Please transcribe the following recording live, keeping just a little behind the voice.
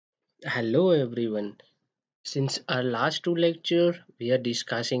Hello everyone. Since our last two lecture, we are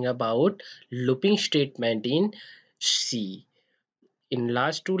discussing about looping statement in C. In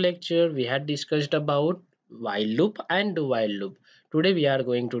last two lecture, we had discussed about while loop and do while loop. Today we are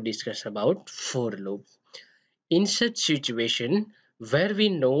going to discuss about for loop. In such situation where we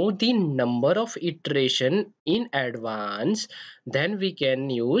know the number of iteration in advance, then we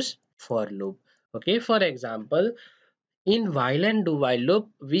can use for loop. Okay, for example, in while and do while loop,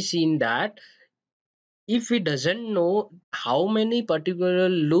 we seen that if we doesn't know how many particular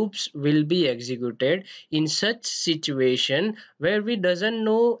loops will be executed in such situation where we doesn't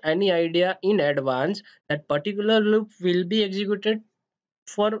know any idea in advance that particular loop will be executed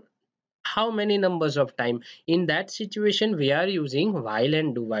for how many numbers of time, in that situation we are using while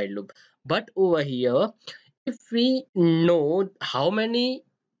and do while loop. But over here, if we know how many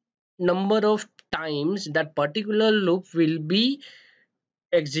number of times that particular loop will be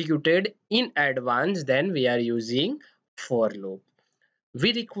executed in advance, then we are using for loop.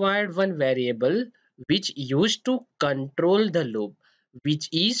 We required one variable which used to control the loop, which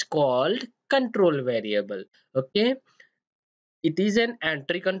is called control variable. Okay, it is an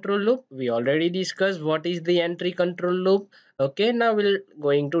entry control loop. We already discussed what is the entry control loop. Okay, now we're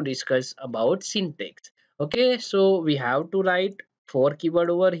going to discuss about syntax. Okay, so we have to write for keyword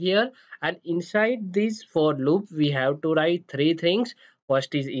over here, and inside this for loop we have to write three things.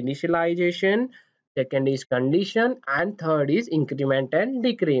 First is initialization, second is condition, and third is increment and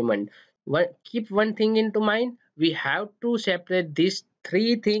decrement. Keep one thing into mind, we have to separate these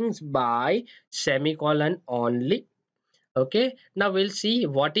three things by semicolon only. Okay, now we'll see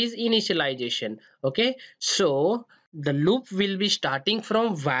what is initialization. Okay, so the loop will be starting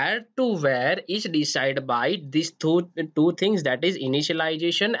from where to where is decided by these two things, that is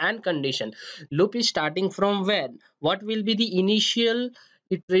initialization and condition. Loop is starting from where, what will be the initial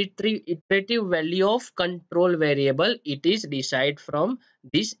iterative value of control variable, it is decided from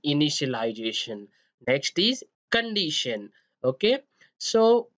this initialization. Next is condition. Okay,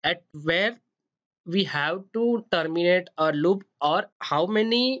 so at where we have to terminate a loop, or how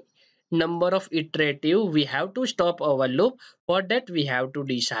many number of iterative we have to stop our loop, for that we have to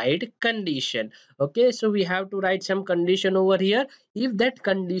decide condition. Okay, so we have to write some condition over here. If that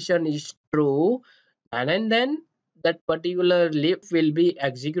condition is true, and then that particular loop will be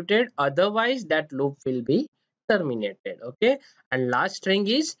executed, otherwise that loop will be terminated. Okay, and last string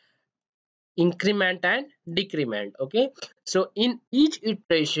is increment and decrement. Okay, so in each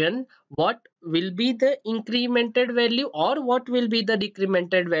iteration, what will be the incremented value or what will be the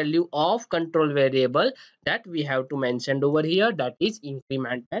decremented value of control variable, that we have to mention over here, that is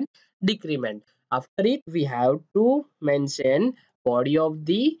increment and decrement. After it, we have to mention body of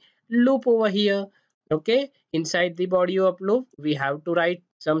the loop over here. Okay, inside the body of loop we have to write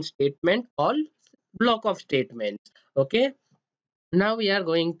some statement or block of statements. Okay, now we are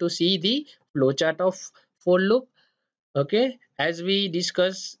going to see the flowchart of for loop. Okay, as we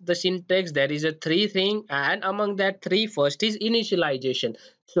discuss the syntax, there is a three thing, and among that three, first is initialization.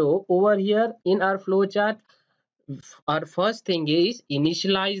 So over here in our flowchart, our first thing is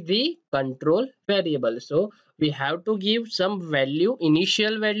initialize the control variable. So we have to give some value,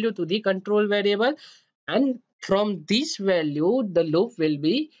 initial value to the control variable, and from this value the loop will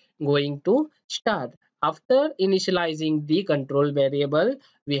be going to start. After initializing the control variable,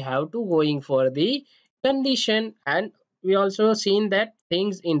 we have to going for the condition, and we also seen that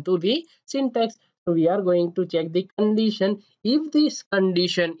things into the syntax. So we are going to check the condition. If this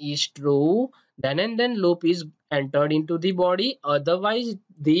condition is true, then and then loop is entered into the body, otherwise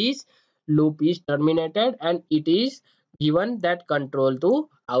this loop is terminated and it is given that control to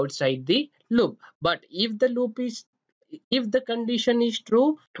outside the loop. But if the condition is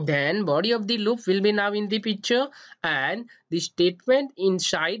true, then body of the loop will be now in the picture, and the statement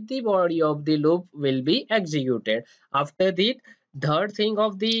inside the body of the loop will be executed. After that, third thing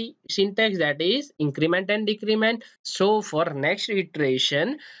of the syntax, that is increment and decrement. So for next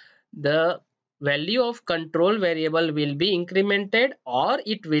iteration, the value of control variable will be incremented or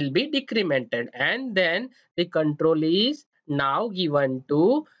it will be decremented, and then the control is now given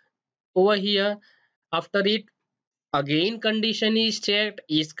to over here. After it, again condition is checked.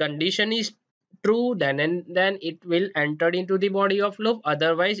 If condition is true, then and then it will enter into the body of loop,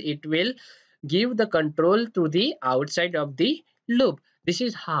 otherwise it will give the control to the outside of the loop. This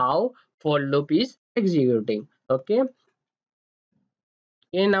is how for loop is executing. Okay,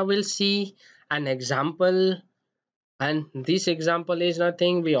 and now we'll see an example, and this example is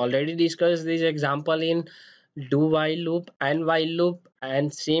nothing, we already discussed this example in do while loop and while loop,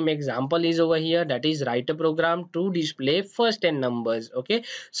 and same example is over here, that is write a program to display first n numbers. Okay,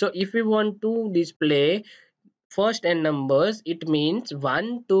 so if we want to display first n numbers, it means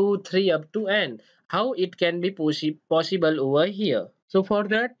 1 2 3 up to n. How it can be possible over here? So for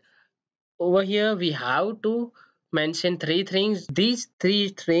that, over here we have to mention three things. These three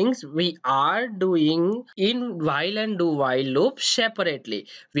things we are doing in while and do while loop separately.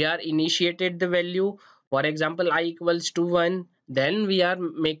 We are initiated the value, for example I equals to 1, then we are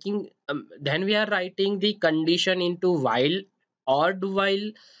making then we are writing the condition into while or do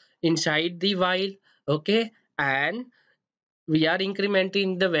while inside the while. Okay, and we are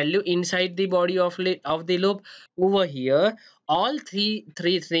incrementing the value inside the body of the loop. Over here all three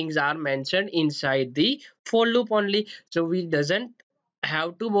things are mentioned inside the for loop only, so we doesn't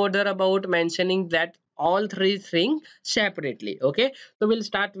have to bother about mentioning that all three things separately. Okay, so we'll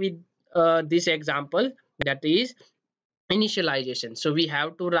start with this example, that is initialization. So we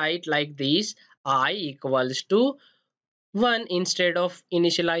have to write like this: I equals to 1 instead of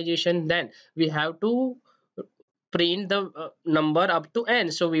initialization. Then we have to print the number up to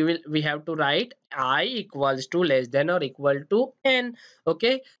n, so we have to write I equals to less than or equal to n.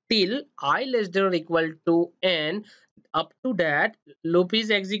 Okay, till I less than or equal to n, up to that loop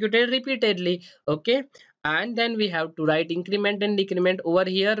is executed repeatedly. Okay, and then we have to write increment and decrement. Over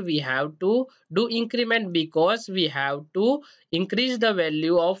here we have to do increment because we have to increase the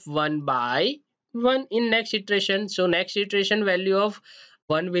value of 1 by 1 in next iteration. So next iteration value of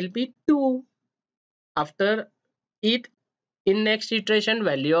 1 will be 2. After it, in next iteration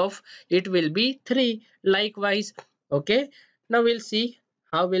value of it will be 3, likewise. Okay, now we'll see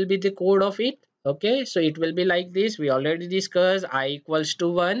how will be the code of it. Okay, so it will be like this. We already discussed I equals to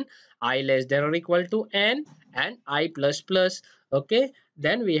 1, I less than or equal to n, and I plus plus. Okay,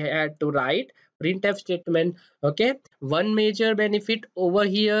 then we had to write printf statement. Okay, one major benefit over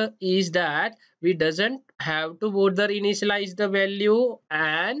here is that we doesn't have to bother initialize the value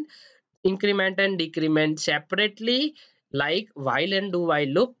and increment and decrement separately like while and do while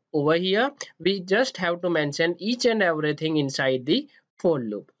loop. Over here we just have to mention each and everything inside the for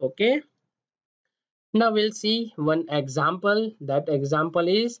loop. Okay, now we'll see one example. That example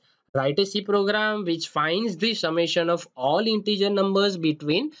is write a C program which finds the summation of all integer numbers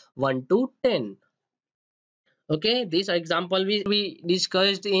between 1 to 10. Okay, this example we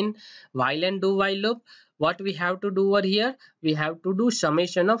discussed in while and do while loop. What we have to do over here, we have to do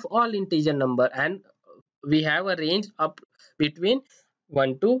summation of all integer number, and we have a range up between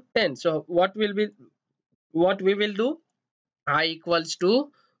 1 to 10. So what we will do, I equals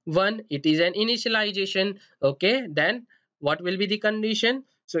to 1, it is an initialization. Okay, then what will be the condition?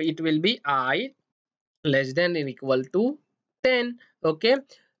 So it will be I less than or equal to 10. Okay,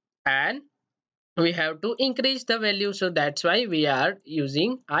 and we have to increase the value, so that's why we are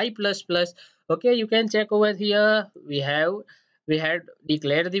using I plus plus. Okay, you can check over here. We had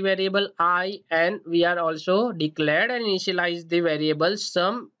declared the variable I, and we are also declared and initialized the variable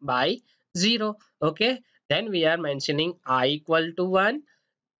sum by 0. Okay, then we are mentioning I equal to 1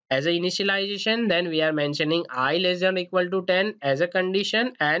 as a initialization, then we are mentioning I less than or equal to 10 as a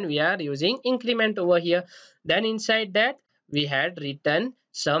condition, and we are using increment over here. Then inside that we had written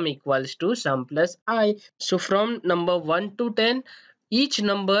sum equals to sum plus I. So from number 1 to 10, each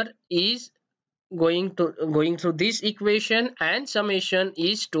number is going through this equation, and summation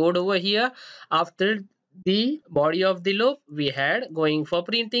is stored over here. After the body of the loop we had going for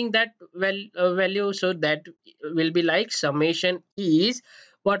printing that value, so that will be like summation is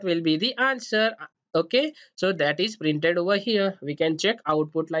what will be the answer. Okay, so that is printed over here. We can check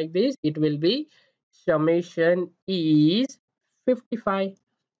output like this. It will be summation is 55.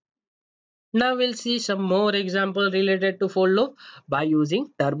 Now we'll see some more example related to for loop by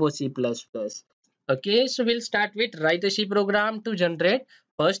using Turbo C++. Okay, so we'll start with write a C program to generate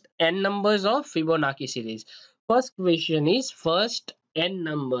first n numbers of Fibonacci series. First question is first n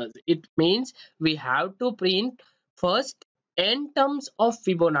numbers. It means we have to print first n terms of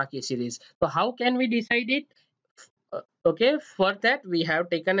Fibonacci series. So how can we decide it? Okay, for that we have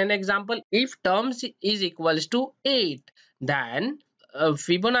taken an example. If terms is equals to 8, then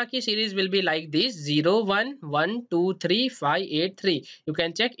Fibonacci series will be like this: 0 1 1 2 3 5 8 3. You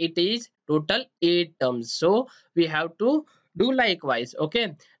can check, it is total 8 terms, so we have to do likewise.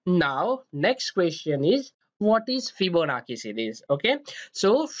 Okay, now next question is what is Fibonacci series? Okay,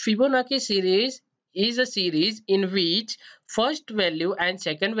 so Fibonacci series is a series in which first value and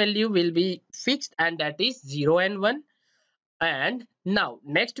second value will be fixed, and that is 0 and 1. And now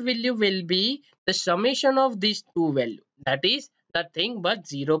next value will be the summation of these two values, that is nothing but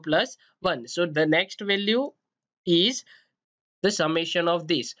 0 plus 1. So the next value is the summation of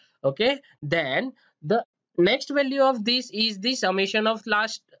this. Okay, then the next value of this is the summation of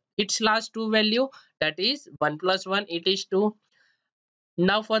last two value, that is 1 plus 1, it is 2.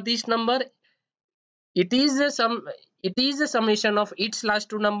 Now for this number, it is a summation of its last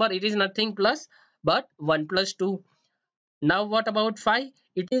two number, it is nothing plus but 1 plus 2. Now what about 5?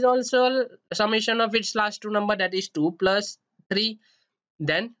 It is also a summation of its last two number, that is 2 plus 3.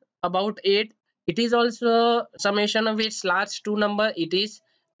 Then about 8, it is also summation of its last two number, it is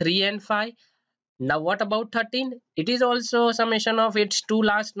 3 and 5. Now what about 13? It is also summation of its two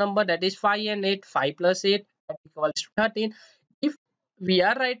last number, that is 5 and 8. 5 plus 8, that equals to 13. If we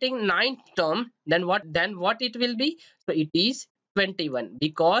are writing ninth term, then what it will be? So it is 21,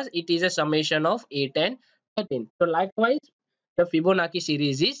 because it is a summation of 8 and 13. So likewise, the Fibonacci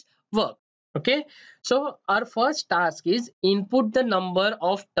series is work. Okay. So our first task is input the number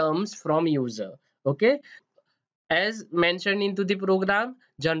of terms from user. Okay, as mentioned into the program,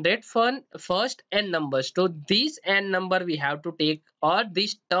 generate first n numbers. So these n number we have to take, or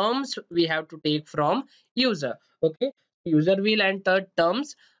these terms we have to take from user. Okay, user will enter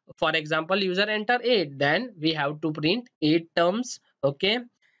terms. For example, user enter 8, then we have to print 8 terms. Okay,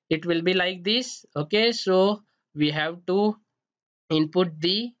 it will be like this. Okay, so we have to input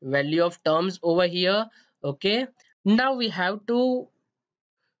the value of terms over here. Okay, now we have to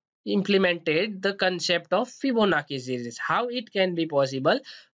implemented the concept of Fibonacci series. How it can be possible?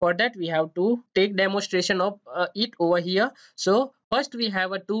 For that, we have to take demonstration of it over here. So first we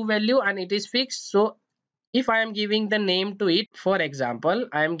have a two value and it is fixed. So if I am giving the name to it, for example,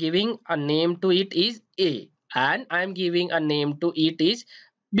 I am giving a name to it is A, and I am giving a name to it is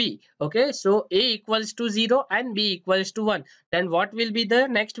B. Okay, so A equals to 0 and B equals to 1. Then what will be the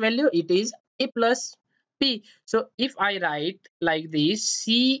next value? It is A plus B. So if I write like this,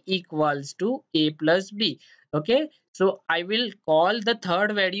 C equals to A plus B. Okay, so I will call the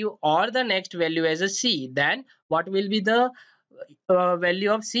third value or the next value as a C. Then what will be the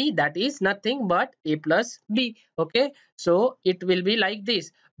value of C? That is nothing but A plus B. Okay, so it will be like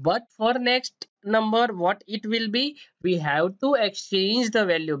this. But for next number, what it will be? We have to exchange the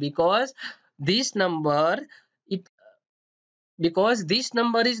value, because this number, it this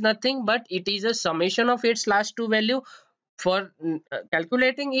number is nothing but it is a summation of its last two value. For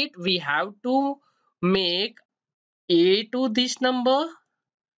calculating it, we have to make A to this number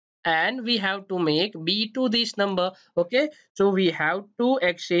and we have to make B to this number. Okay, so we have to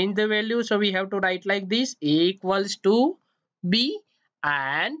exchange the value. So we have to write like this: A equals to B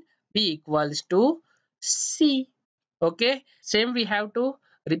and B equals to C. Okay, same we have to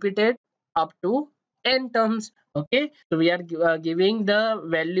repeat it up to n terms. Okay, so we are giving the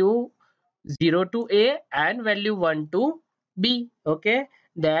value 0 to A and value 1 to B. Okay,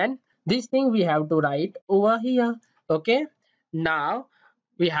 then this thing we have to write over here. Okay, now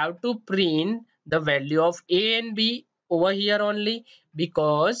we have to print the value of A and B over here only,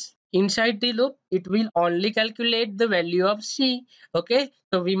 because inside the loop it will only calculate the value of C. Okay,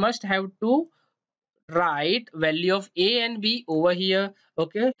 so we must have to write value of A and B over here.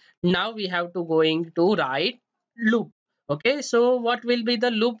 Okay, now we have to going to write loop. Okay, so what will be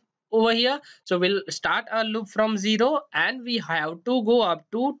the loop over here? So we'll start a loop from 0 and we have to go up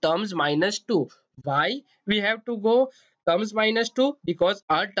to terms minus 2. Why we have to go terms minus 2? Because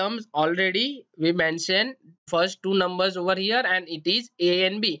our terms already we mentioned first two numbers over here and it is A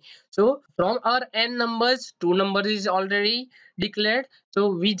and B. So from our n numbers, two numbers is already declared.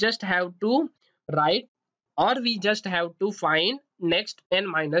 So we just have to write, or we just have to find next n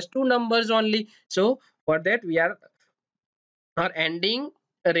minus 2 numbers only. So for that, we are our ending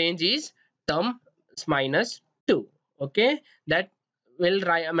range is terms minus 2. Okay, that will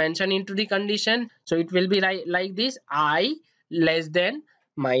mention into the condition. So it will be like this: I less than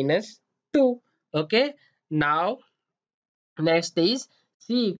minus 2. Okay, now next is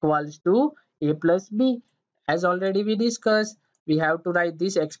C equals to A plus B. As already we discussed, we have to write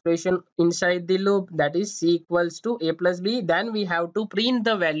this expression inside the loop, that is C equals to A plus B. Then we have to print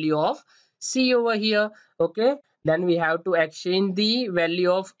the value of C over here. Okay. Then we have to exchange the value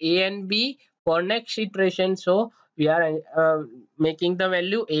of A and B for next iteration. So we are making the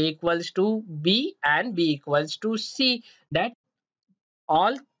value A equals to B and B equals to C. That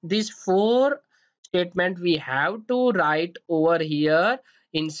all these four statement we have to write over here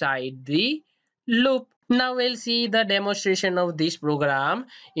inside the loop. Now we'll see the demonstration of this program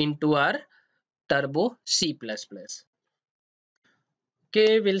into our turbo C++.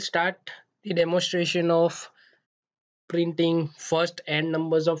 Okay, we'll start the demonstration of printing first n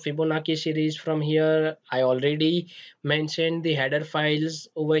numbers of Fibonacci series from here. I already mentioned the header files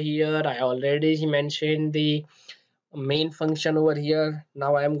over here. I already mentioned the main function over here.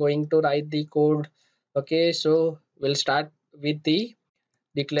 Now I am going to write the code. Okay, so we'll start with the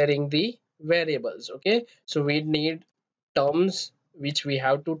declaring the variables. Okay, so we need terms which we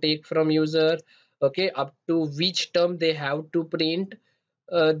have to take from user. Okay, up to which term they have to print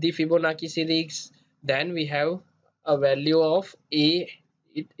the Fibonacci series. Then we have a value of a,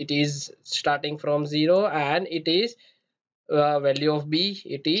 it is starting from 0, and it is value of b,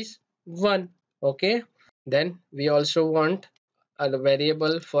 it is 1. Okay, then we also want a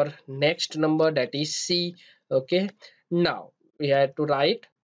variable for next number, that is c. Okay, now we have to write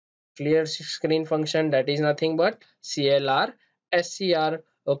clear screen function, that is nothing but clr scr.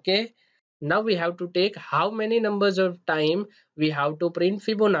 Okay, now we have to take how many numbers of time we have to print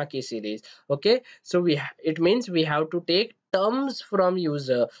Fibonacci series. Okay, so it means we have to take terms from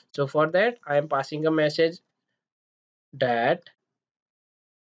user. So for that I am passing a message that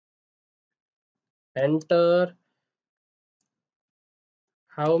enter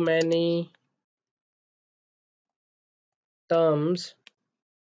how many terms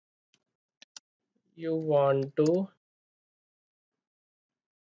you want to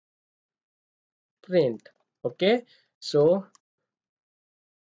print. Okay, so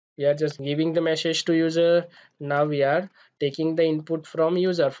we are just giving the message to user. Now we are taking the input from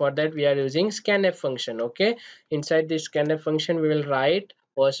user. For that we are using scanf function. Okay, inside this scanf function we will write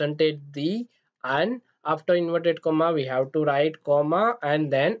percentage %d, and after inverted comma we have to write comma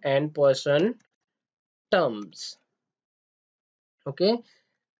and then n% terms. Okay,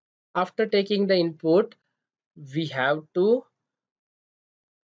 after taking the input we have to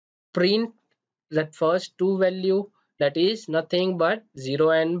print that first two value, that is nothing but 0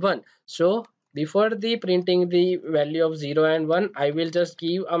 and 1. So before the printing the value of 0 and 1, I will just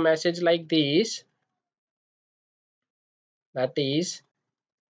give a message like this, that is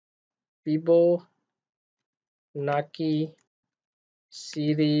Fibonacci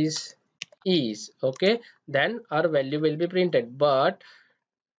series is. Okay, then our value will be printed. But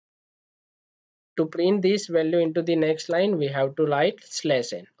to print this value into the next line we have to write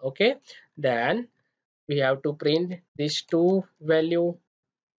 /n. Okay, then we have to print these two value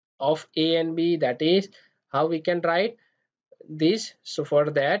of a and b. That is how we can write this. So for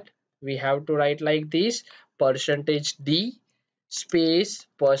that we have to write like this, percentage %d space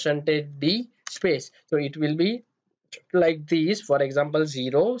percentage %d space. So it will be like this, for example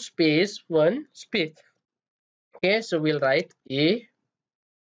 0 space 1 space. Okay, so we'll write a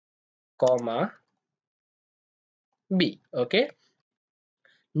comma b. Okay,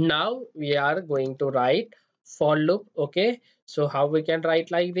 now we are going to write for loop. Okay, so how we can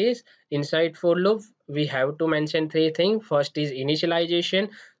write like this, inside for loop we have to mention three things. First is initialization,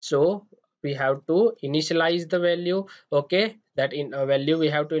 so we have to initialize the value. Okay, that in a value we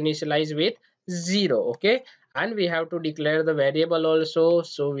have to initialize with 0. Okay, and we have to declare the variable also,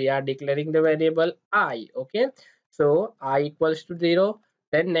 so we are declaring the variable I. Okay, so I equals to 0.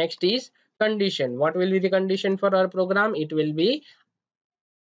 Then next is condition. What will be the condition for our program? It will be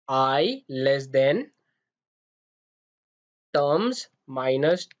I less than terms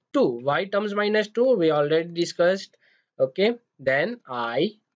minus 2. Why terms minus 2? We already discussed. Okay, then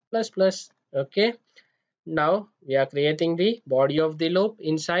I plus plus. Okay, now we are creating the body of the loop.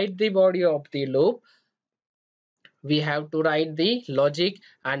 Inside the body of the loop we have to write the logic,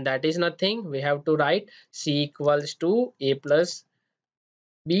 and that is nothing, we have to write c equals to a plus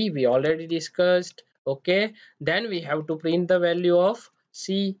b. We already discussed. Okay, then we have to print the value of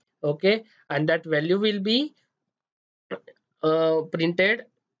c. Okay, and that value will be printed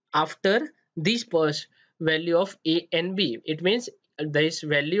after this first value of a and b. It means this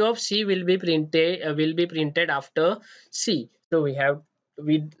value of c will be printed after c. So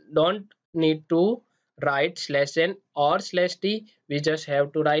we don't need to write /n or /d. We just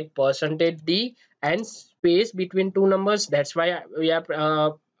have to write percentage %d and space between two numbers. That's why we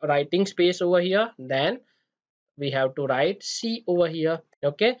are writing space over here. Then we have to write c over here.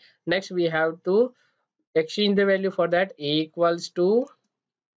 Okay, next we have to exchange the value. For that a equals to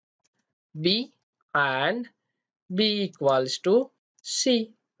b and b equals to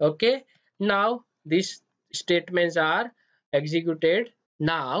c. Okay, now these statements are executed.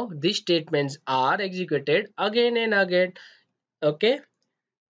 Now these statements are executed again and again. Okay,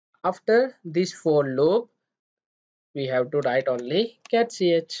 after this for loop we have to write only cat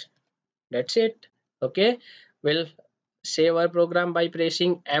ch. That's it. Okay, we'll save our program by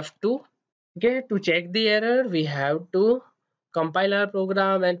pressing F2. Okay, to check the error, we have to compile our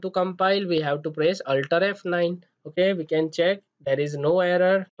program, and to compile, we have to press Alt F9. Okay, we can check there is no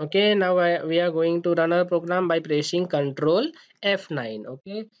error. Okay, now we are going to run our program by pressing Control F9.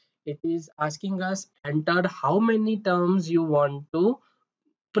 Okay, it is asking us enter how many terms you want to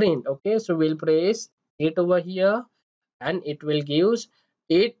print. Okay, so we'll press 8 over here and it will gives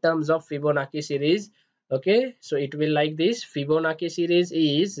 8 terms of Fibonacci series. Okay, so it will like this. Fibonacci series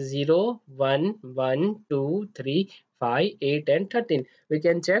is 0, 1, 1, 2, 3, 5, 8 and 13. We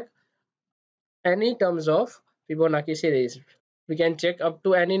can check any terms of Fibonacci series. We can check up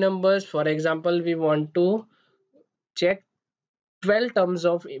to any numbers. For example, we want to check 12 terms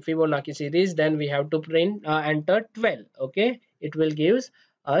of Fibonacci series, then we have to print enter 12. Okay, it will gives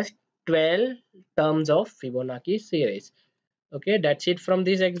us 12 terms of Fibonacci series. Okay, that's it from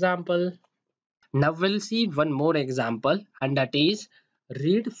this example. Now we'll see one more example, and that is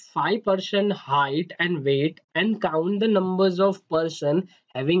read 5% height and weight and count the numbers of person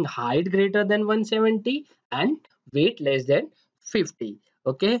having height greater than 170 and weight less than 50.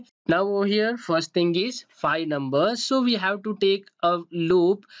 Okay, now over here first thing is 5 numbers, so we have to take a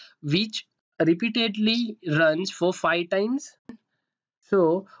loop which repeatedly runs for 5 times.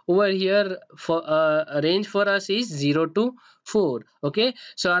 So over here for range for us is 0 to 4. Okay,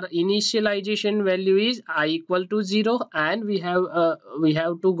 so our initialization value is I equal to 0 and we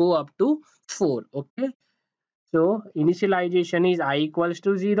have to go up to 4. Okay, so initialization is I equals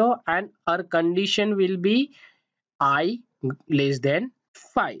to 0 and our condition will be I less than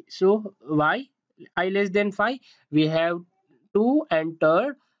 5. So why I less than 5? We have to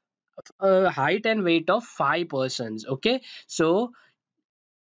enter height and weight of 5 persons. Okay, so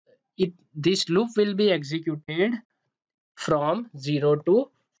this loop will be executed from 0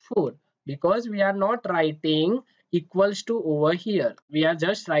 to 4 because we are not writing equals to over here, we are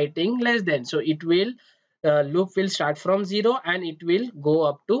just writing less than, so it will loop will start from 0 and it will go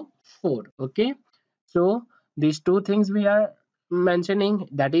up to 4. Okay, so these two things we are mentioning,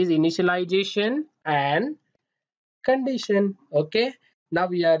 that is initialization and condition. Okay, now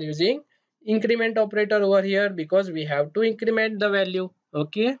we are using increment operator over here because we have to increment the value.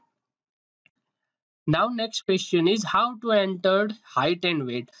 Okay, now next question is how to enter height and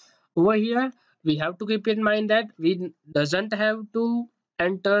weight. Over here we have to keep in mind that we doesn't have to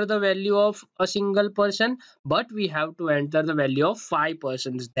enter the value of a single person, but we have to enter the value of 5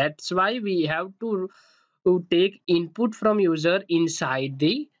 persons. That's why we have to take input from user inside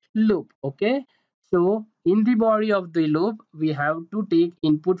the loop. Okay, so in the body of the loop we have to take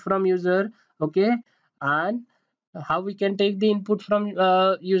input from user. Okay, and how we can take the input from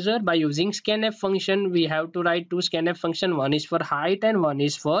user? By using scanf function. We have to write two scanf function, one is for height and one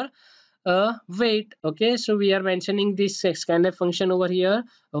is for weight. Okay, so we are mentioning this scanf function over here.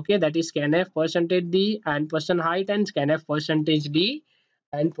 Okay, that is scanf percentage d and person height and scanf percentage d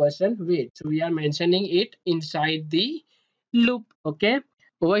and person weight. So we are mentioning it inside the loop. Okay,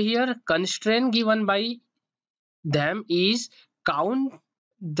 over here constraint given by them is count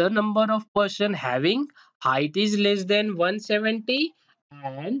the number of person having height is less than 170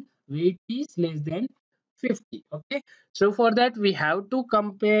 and weight is less than 50. Okay, so for that we have to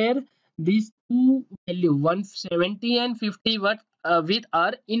compare these two value 170 and 50 with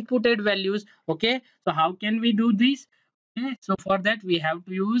our inputted values. Okay, so how can we do this? Okay, so for that we have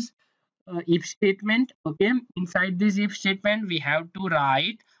to use if statement. Okay, inside this if statement we have to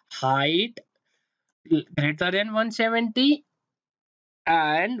write height greater than 170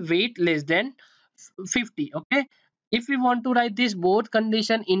 and weight less than 50. Okay, if we want to write this both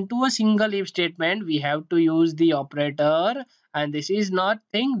condition into a single if statement, we have to use the operator, and this is not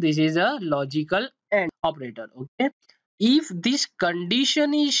thing, this is a logical AND operator. Okay, if this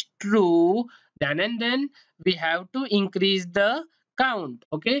condition is true, then and then we have to increase the count.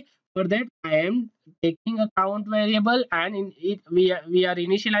 Okay, for that I am taking a count variable and in it we are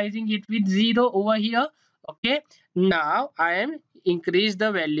initializing it with 0 over here. Okay, now I am increase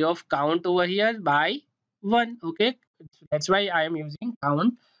the value of count over here by 1. Okay, that's why I am using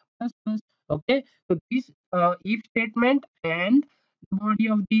count plus plus. Okay, so this if statement and the body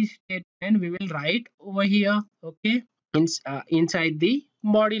of this statement we will write over here. Okay, inside the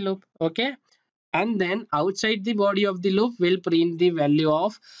body loop. Okay, and then outside the body of the loop will print the value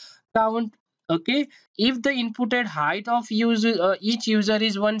of count. Okay, if the inputted height of each user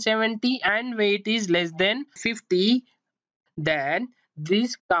is 170 and weight is less than 50, then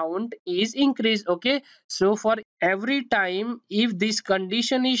this count is increased. Okay, so for every time if this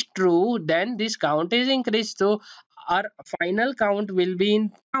condition is true, then this count is increased, so our final count will be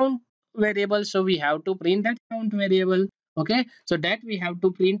in count variable, so we have to print that count variable. Okay, so that we have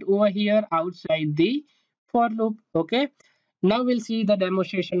to print over here outside the for loop. Okay, now we'll see the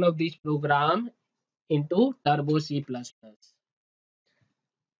demonstration of this program into turbo C++.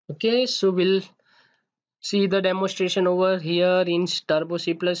 Okay, so we'll see the demonstration over here in turbo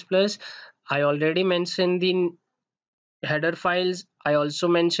C++. I already mentioned the header files. I also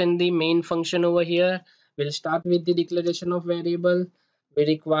mentioned the main function over here. We'll start with the declaration of variable. We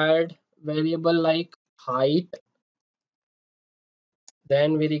required variable like height,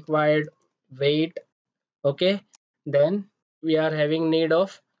 then we required weight. Okay, then we are having need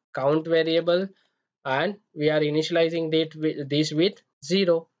of count variable, and we are initializing this with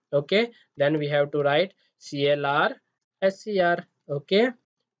 0. Okay, then we have to write clr scr. Okay,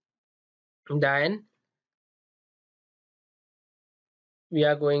 then we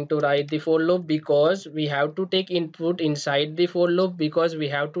are going to write the for loop, because we have to take input inside the for loop, because we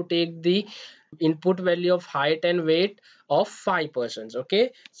have to take the input value of height and weight of 5 persons.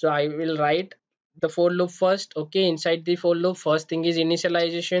 Okay, so I will write the for loop first. Okay, inside the for loop, first thing is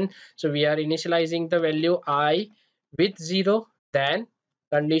initialization. So we are initializing the value I with 0, then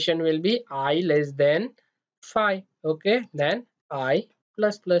condition will be I less than 5. Okay, then I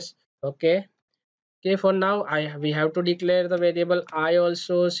plus plus. Okay, okay, for now we have to declare the variable I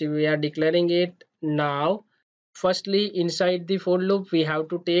also. So we are declaring it now. Firstly, inside the for loop, we have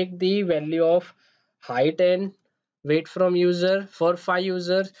to take the value of height and weight from user for 5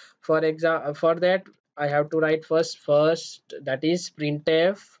 users. For that, I have to write first, that is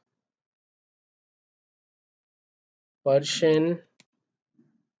printf person,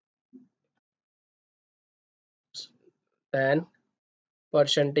 then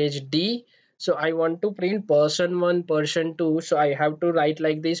percentage d. So I want to print person1, person2, so I have to write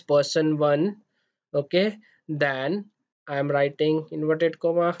like this, person1. Okay, then I am writing inverted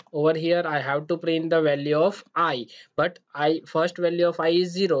comma over here. I have to print the value of I, but I first value of I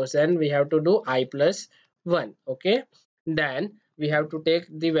is 0, then we have to do I plus 1. Okay, then we have to take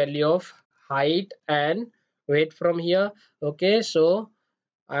the value of height and weight from here. Okay, so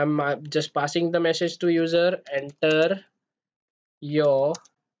I'm just passing the message to user, enter your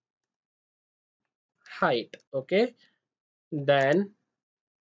height. Okay, then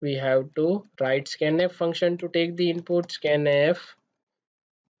we have to write scanf function to take the input, scanf.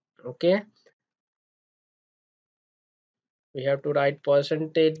 Okay, we have to write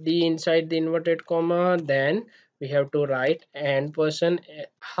percentage d inside the inverted comma, then we have to write and person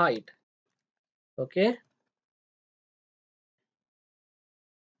height. Okay,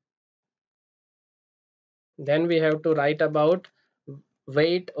 then we have to write about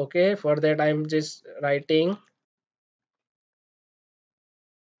weight. Okay, for that I'm just writing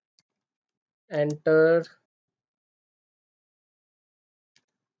enter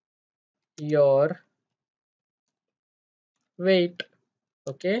your weight.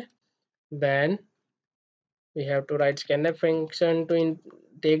 Okay, then we have to write scanf function to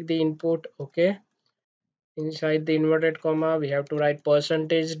take the input. Okay, inside the inverted comma we have to write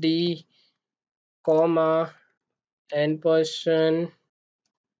percentage d comma and person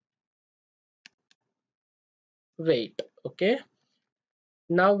weight. Okay,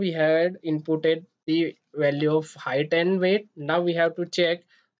 now we had inputted the value of height and weight. Now we have to check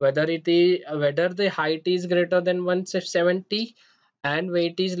whether the height is greater than 170 and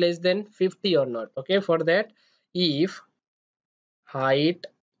weight is less than 50 or not. Okay, for that, if height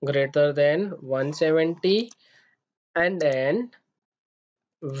greater than 170 and then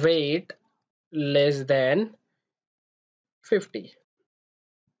weight less than 50.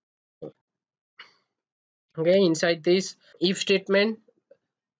 Okay, inside this if statement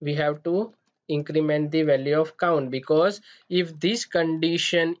we have to increment the value of count, because if this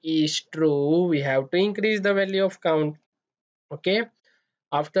condition is true we have to increase the value of count. Okay,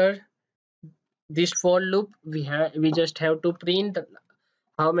 after this for loop we just have to print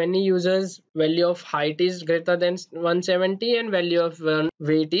how many users value of height is greater than 170 and value of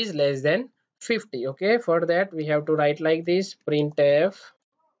weight is less than 50. Okay, for that we have to write like this, printf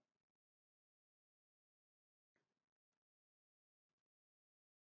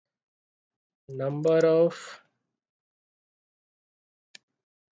number of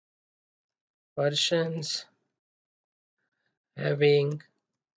persons having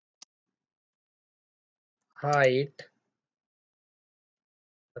height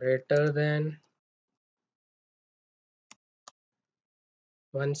greater than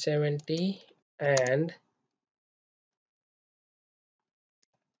 170 and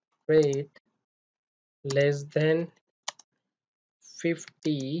weight less than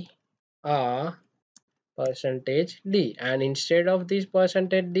 50 are percentage d, and instead of this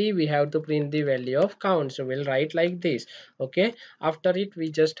percentage d we have to print the value of count. So we'll write like this. Okay, after it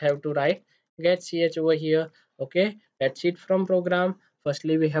we just have to write get ch over here. Okay, that's it from program.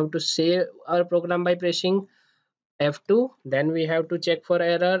 Firstly, we have to save our program by pressing F2. Then we have to check for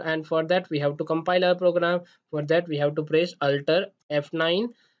error, and for that we have to compile our program. For that we have to press Alt F9.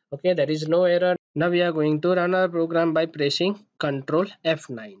 Okay, there is no error. Now we are going to run our program by pressing Control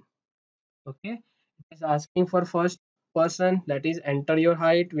F9. Okay, it is asking for first person, that is enter your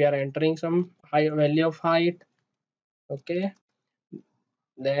height. We are entering some high value of height. Okay,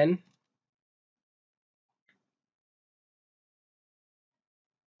 then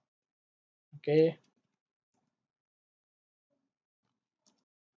okay,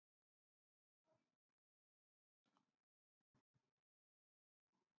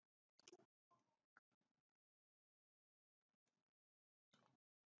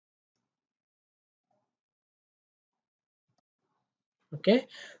 okay,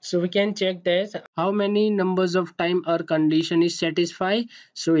 so we can check this how many numbers of time our condition is satisfied.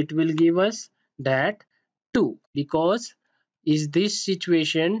 So it will give us that 2, because is this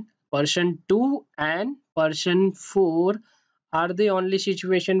situation person 2 and person 4 are the only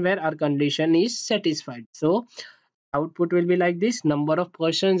situation where our condition is satisfied. So output will be like this: number of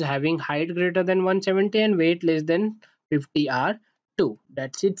persons having height greater than 170 and weight less than 50 are 2.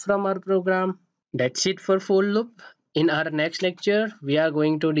 That's it from our program. That's it for for loop. In our next lecture, we are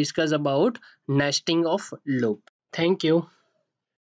going to discuss about nesting of loop. Thank you.